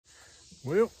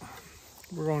Well,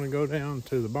 we're going to go down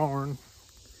to the barn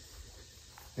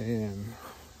and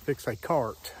fix a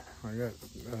cart. I got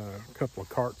a couple of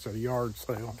carts at a yard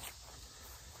sale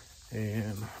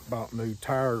and bought new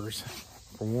tires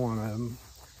for one of them.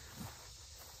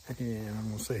 And I'm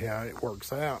going to see how it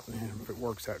works out. And if it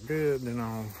works out good, then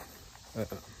I'll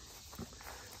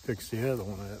fix the other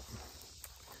one up.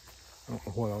 I don't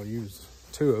know what I'll use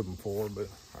two of them for, but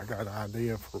I got an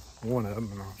idea for one of them,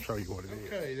 and I'll show you what it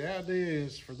is. Okay, the idea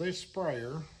is for this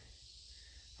sprayer,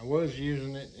 I was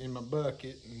using it in my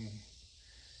bucket and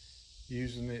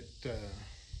using it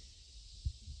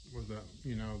with the,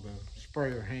 the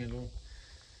sprayer handle,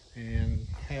 and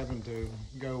having to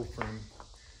go from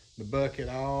the bucket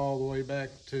all the way back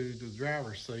to the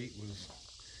driver's seat was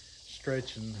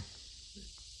stretching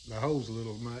the hose a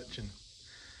little much. And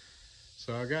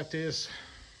so I got this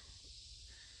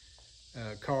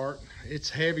cart. It's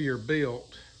heavier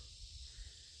built,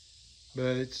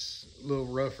 but it's a little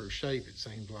rougher shape, it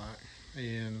seems like.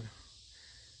 And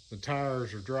the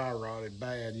tires are dry rotted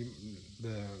bad.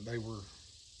 They were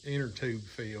inner tube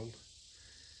filled,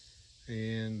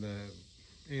 and the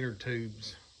inner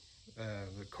tubes,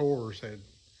 the cores had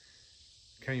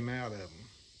came out of them.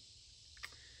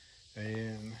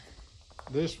 And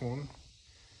this one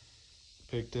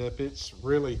picked up, it's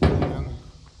really thin.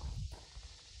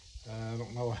 I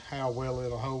don't know how well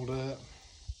it'll hold up.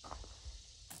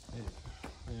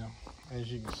 As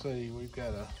you can see, we've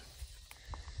got a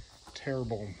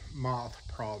terrible moth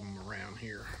problem around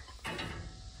here.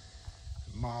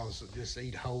 Moths that just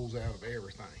eat holes out of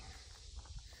everything.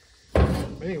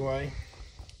 But anyway,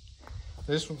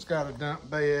 this one's got a dump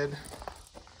bed.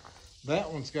 That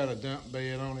one's got a dump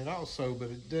bed on it also, but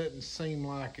it doesn't seem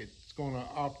like it's going to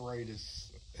operate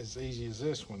as easy as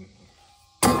this one.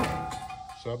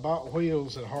 So I bought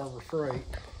wheels at Harbor Freight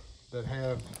that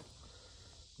have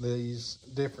these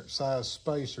different size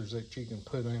spacers that you can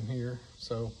put in here.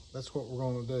 So that's what we're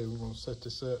going to do. We're going to set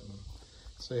this up and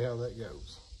see how that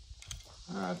goes.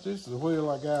 All right, this is the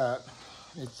wheel I got.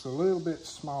 It's a little bit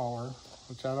smaller,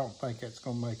 which I don't think that's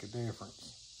going to make a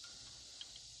difference.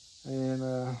 And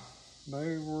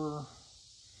they were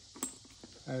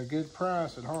at a good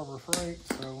price at Harbor Freight,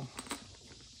 so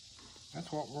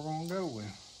that's what we're going to go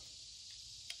with.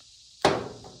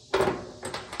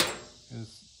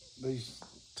 These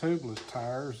tubeless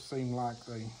tires seem like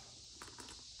they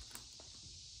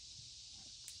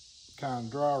kind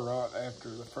of dry rot after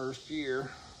the first year.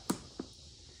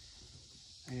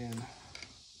 And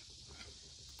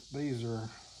these are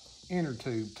inner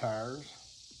tube tires.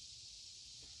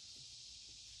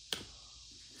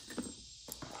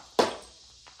 And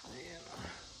I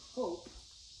hope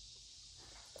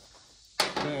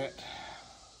that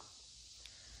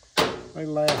they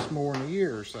last more than a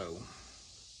year or so.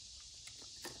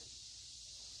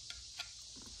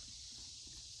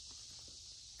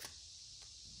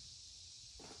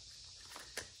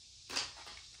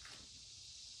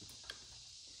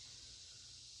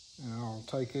 And I'll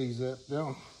take these up. They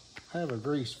don't have a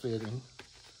grease fitting.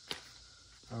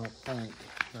 I don't think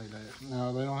they do.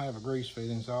 No, they don't have a grease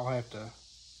fitting, so I'll have to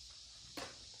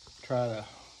try to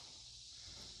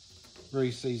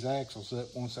grease these axles up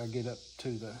once I get it up to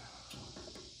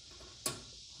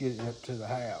the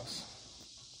house.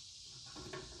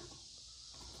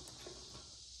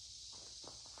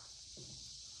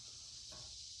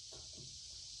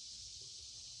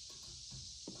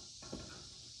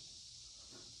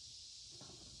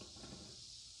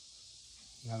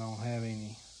 I don't have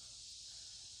any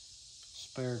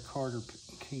spare Carter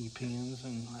key pins,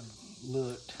 and I've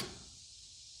looked.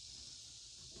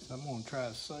 So I'm going to try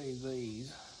to save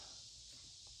these.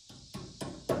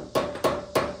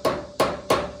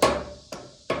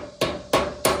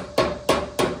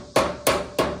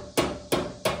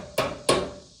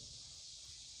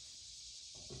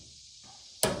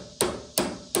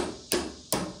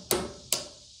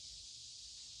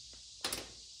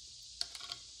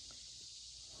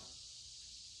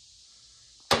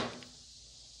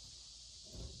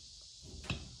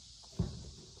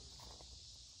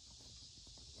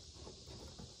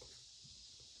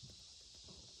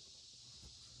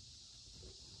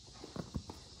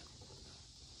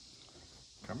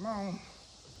 Come on.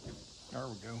 There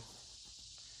we go.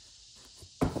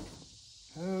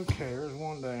 Okay, there's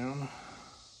one down.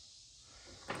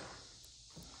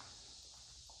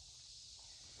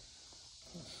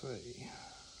 Let's see.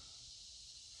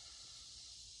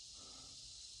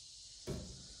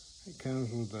 It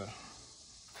comes with a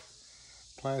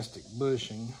plastic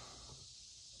bushing.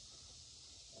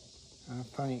 I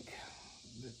think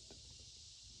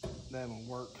that'll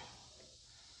work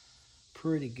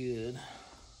pretty good.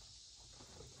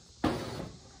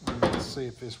 see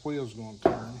if this wheel's gonna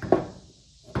turn.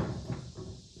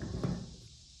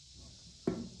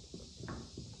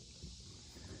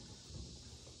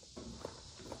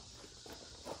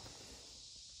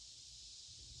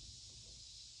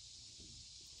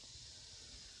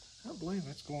 I believe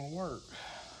it's gonna work.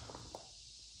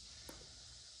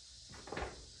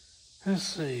 Let's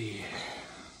see.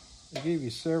 They give you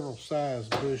several size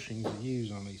bushings to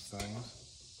use on these things.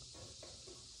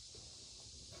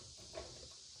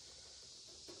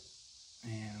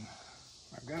 And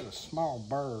I've got a small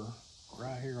burr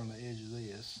right here on the edge of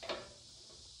this.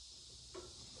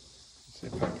 Let's see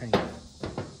if I can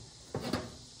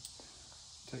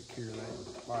take care of that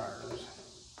with pliers.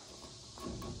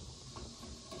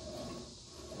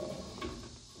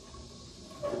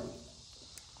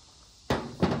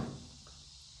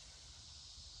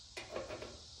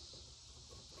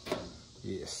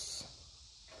 Yes.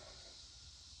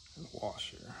 And a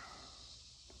washer.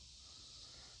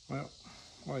 Well,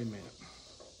 wait a minute.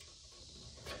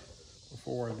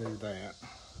 Before I do that,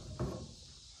 I'm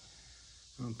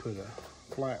going to put a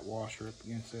flat washer up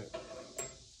against that.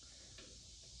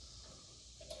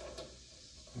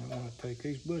 And I want to take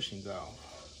these bushings off.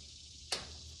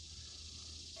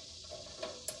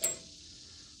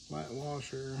 Flat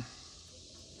washer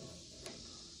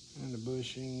and the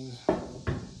bushings.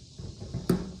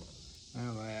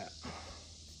 Now that.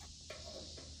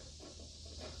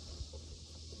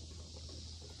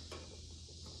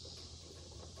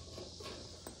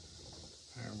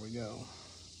 There we go.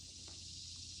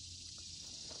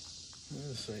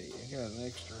 Let's see, I got an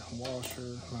extra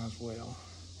washer, might as well.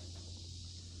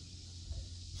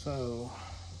 So,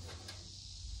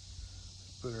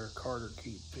 put our Carter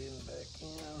key pin back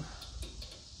in.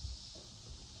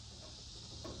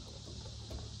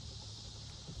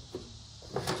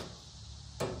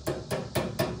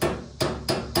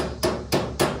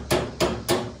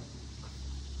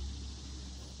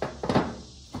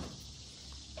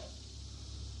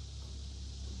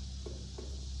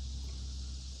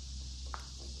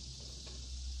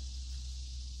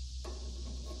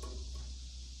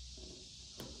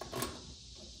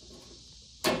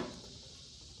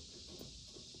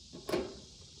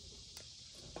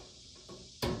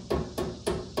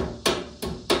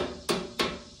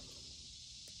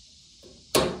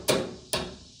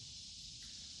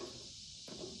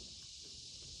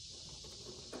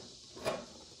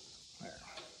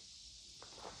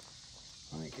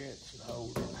 That should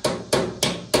hold it.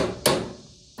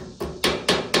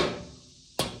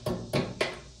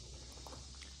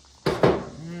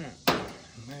 Alright,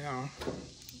 now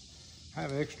I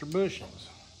have extra bushings.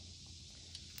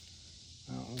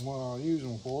 I don't know what I'll use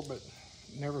them for, but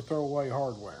never throw away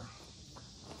hardware.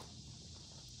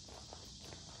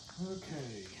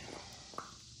 Okay,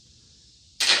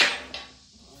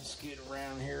 let's get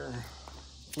around here,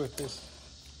 flip this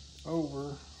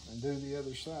over and do the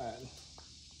other side.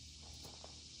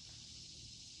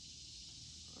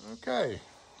 Okay,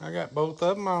 I got both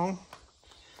of them on,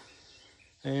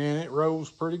 and it rolls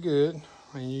pretty good.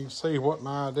 And you can see what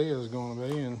my idea is going to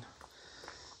be. And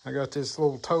I got this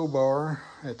little tow bar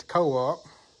at the co-op,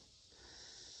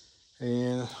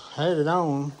 and had it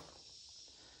on.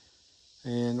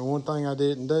 And the one thing I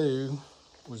didn't do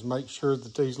was make sure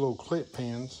that these little clip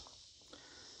pins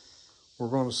were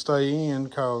going to stay in,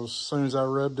 because as soon as I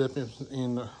rubbed up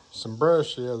in some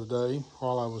brush the other day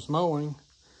while I was mowing,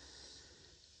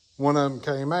 one of them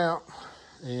came out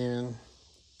and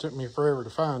took me forever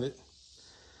to find it.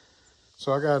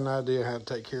 So I got an idea how to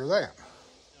take care of that.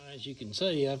 As you can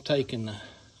see, I've taken the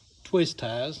twist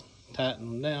ties, tightened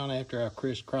them down after I've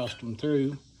crisscrossed them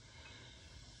through.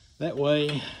 That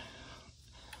way,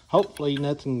 hopefully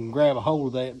nothing can grab a hold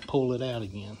of that and pull it out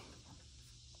again.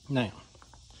 Now,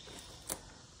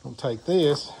 I'm gonna take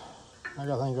this. I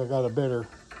think I got a better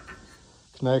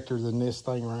connector than this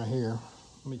thing right here.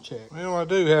 Let me check. Well, I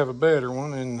do have a better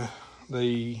one, and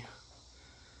the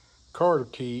Carter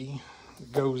key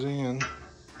that goes in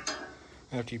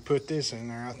after you put this in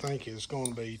there, I think it's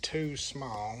going to be too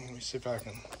small. Let me see if I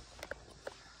can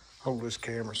hold this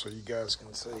camera so you guys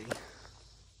can see.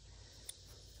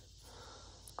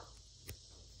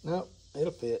 Nope,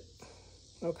 it'll fit.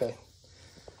 Okay.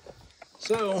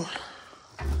 So,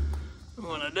 what I'm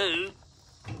gonna do,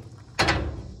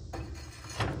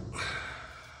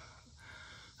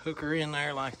 hook her in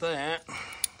there like that,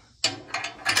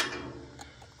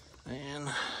 and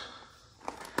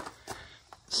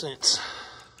since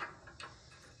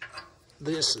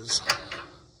this is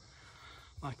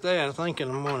like that, I'm thinking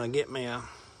I'm gonna get me a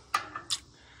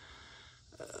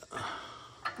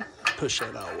push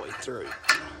that all the way through.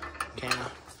 Can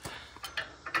I?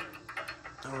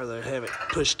 I'd rather have it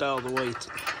pushed all the way.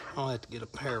 I'll have to get a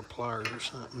pair of pliers or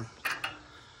something.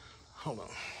 Hold on.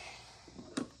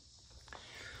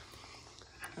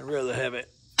 I'd rather have it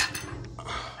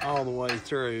all the way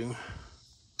through.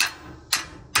 I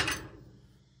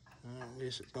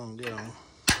guess it's gonna go.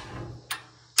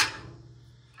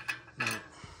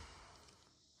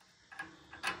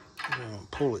 I'm gonna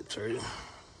pull it through.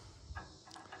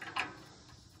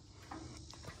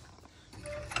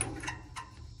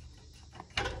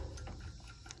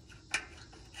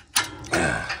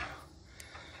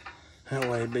 That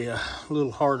way it'd be a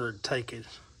little harder to take it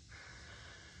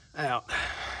out.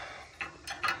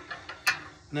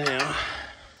 Now,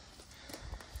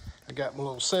 I got my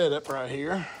little setup right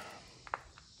here.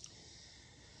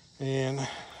 And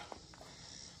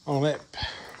on that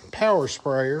power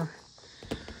sprayer,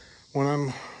 when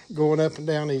I'm going up and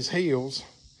down these hills,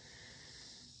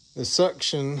 the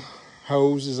suction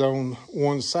hose is on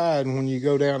one side, and when you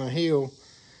go down a hill,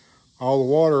 all the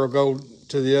water will go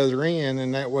to the other end,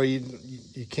 and that way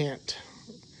you can't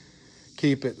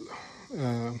keep it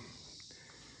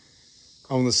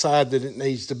on the side that it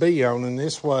needs to be on. And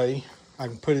this way I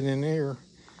can put it in there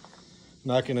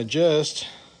and I can adjust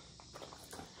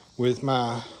with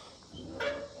my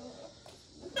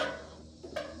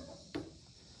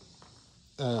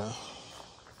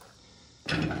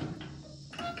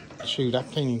shoot, I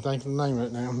can't even think of the name of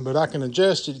it now, but I can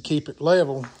adjust it to keep it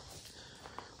level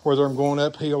whether I'm going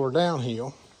uphill or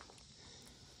downhill.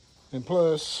 And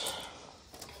plus,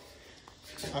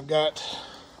 I've got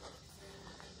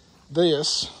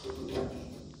this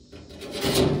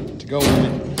to go in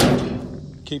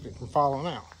it, keep it from falling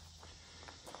out.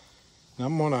 Now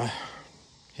I'm gonna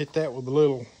hit that with a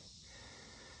little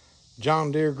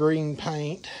John Deere green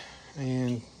paint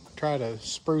and try to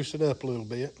spruce it up a little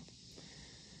bit.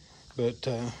 But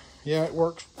yeah, it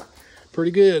works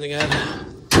pretty good. I got a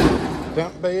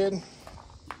dump bed.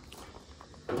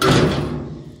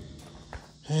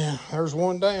 Yeah, there's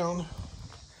one down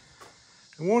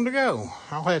and one to go.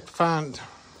 I'll have to find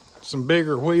some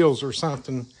bigger wheels or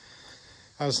something.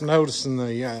 I was noticing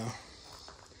the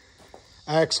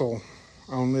axle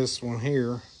on this one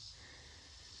here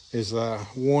is a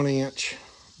 1-inch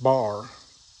bar,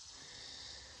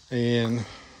 and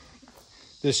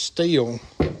this steel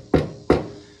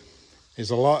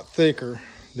is a lot thicker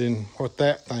than what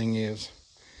that thing is.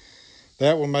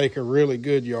 That will make a really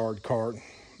good yard cart,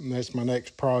 and that's my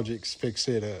next project, is fix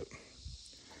it up.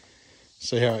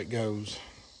 See how it goes.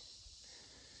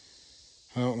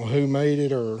 I don't know who made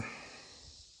it or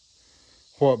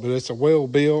what, but it's a well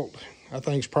built. I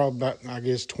think it's probably about, I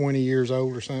guess, 20 years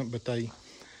old or something, but they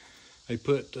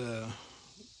put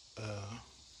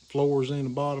floors in the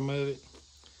bottom of it.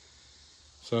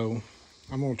 So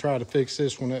I'm gonna try to fix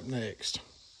this one up next.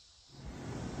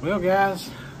 Well guys,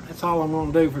 that's all I'm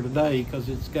gonna do for today because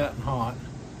it's gotten hot.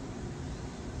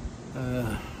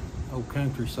 Old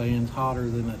country saying's hotter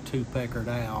than a two-peckered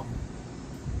owl.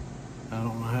 I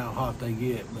don't know how hot they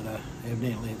get, but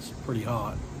evidently it's pretty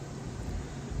hot.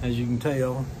 As you can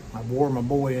tell, I wore my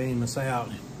boy Amos out,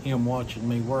 him watching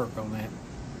me work on that.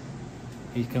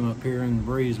 He's come up here in the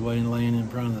breezeway and laying in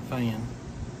front of the fan.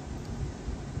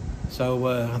 So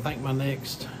I think my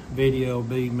next video will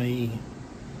be me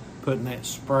putting that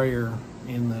sprayer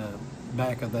in the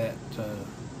back of that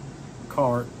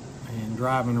cart and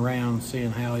driving around,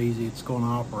 seeing how easy it's going to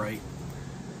operate.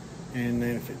 And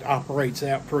if it operates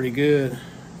out pretty good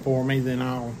for me, then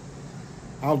I'll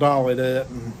doll it up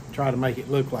and try to make it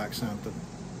look like something.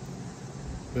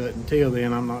 But until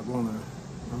then, I'm not gonna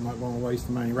waste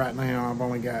the money. Right now, I've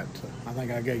only got, I think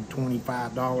I gave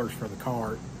 $25 for the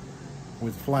cart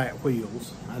with flat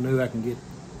wheels. I knew I can get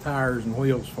tires and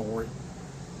wheels for it,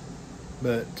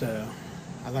 but I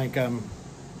think I'm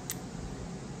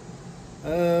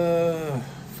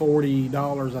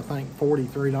 $40, I think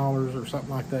 $43 or something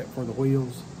like that for the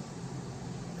wheels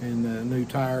and the new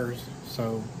tires.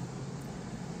 So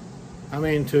I'm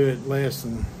into it less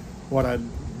than what I'd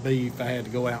be if I had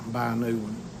to go out and buy a new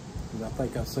one. I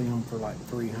think I see them for like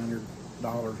 $300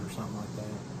 or something like that.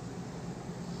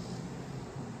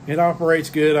 It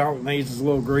operates good. All it needs is a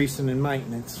little greasing and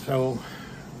maintenance. So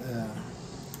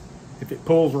if it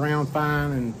pulls around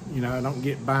fine and, you know, I don't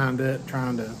get bind up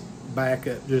trying to back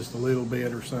up just a little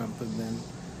bit or something, then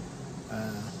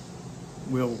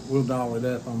we'll doll it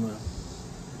up on the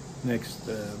next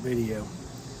video.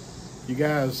 You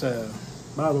guys,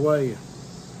 by the way,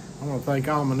 I want to thank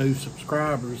all my new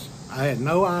subscribers. I had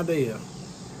no idea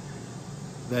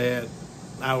that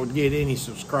I would get any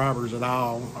subscribers at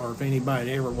all, or if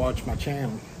anybody ever watched my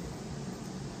channel.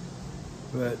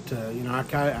 But you know, I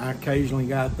occasionally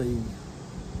got the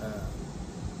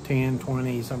 10,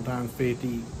 20, sometimes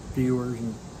 50 viewers.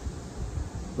 And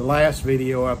the last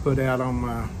video I put out on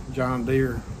my John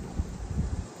Deere,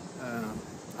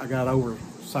 I got over,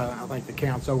 so I think the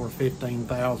count's over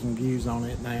 15,000 views on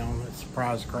it now. It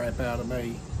surprised the crap out of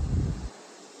me.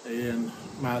 And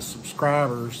my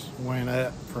subscribers went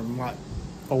up from like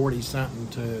 40 something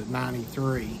to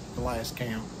 93 the last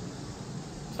count.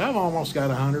 So I've almost got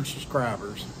 100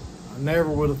 subscribers. I never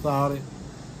would have thought it.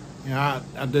 You know,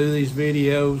 I do these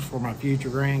videos for my future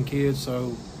grandkids,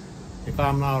 so if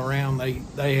I'm not around,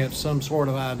 they have some sort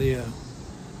of idea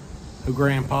who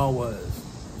Grandpa was.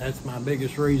 That's my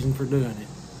biggest reason for doing it.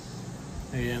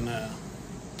 And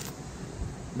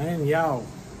man, y'all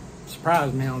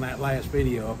surprised me on that last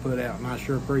video I put out, and I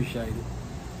sure appreciate it.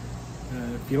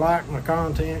 If you like my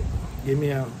content, give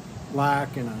me a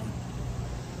like and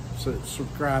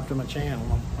subscribe to my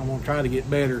channel. I'm gonna try to get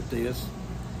better at this.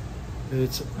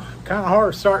 It's kind of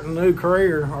hard starting a new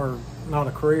career, or not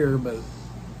a career, but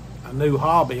a new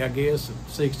hobby, I guess, at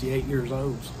 68 years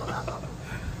old.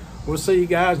 We'll see you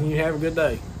guys, and you have a good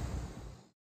day.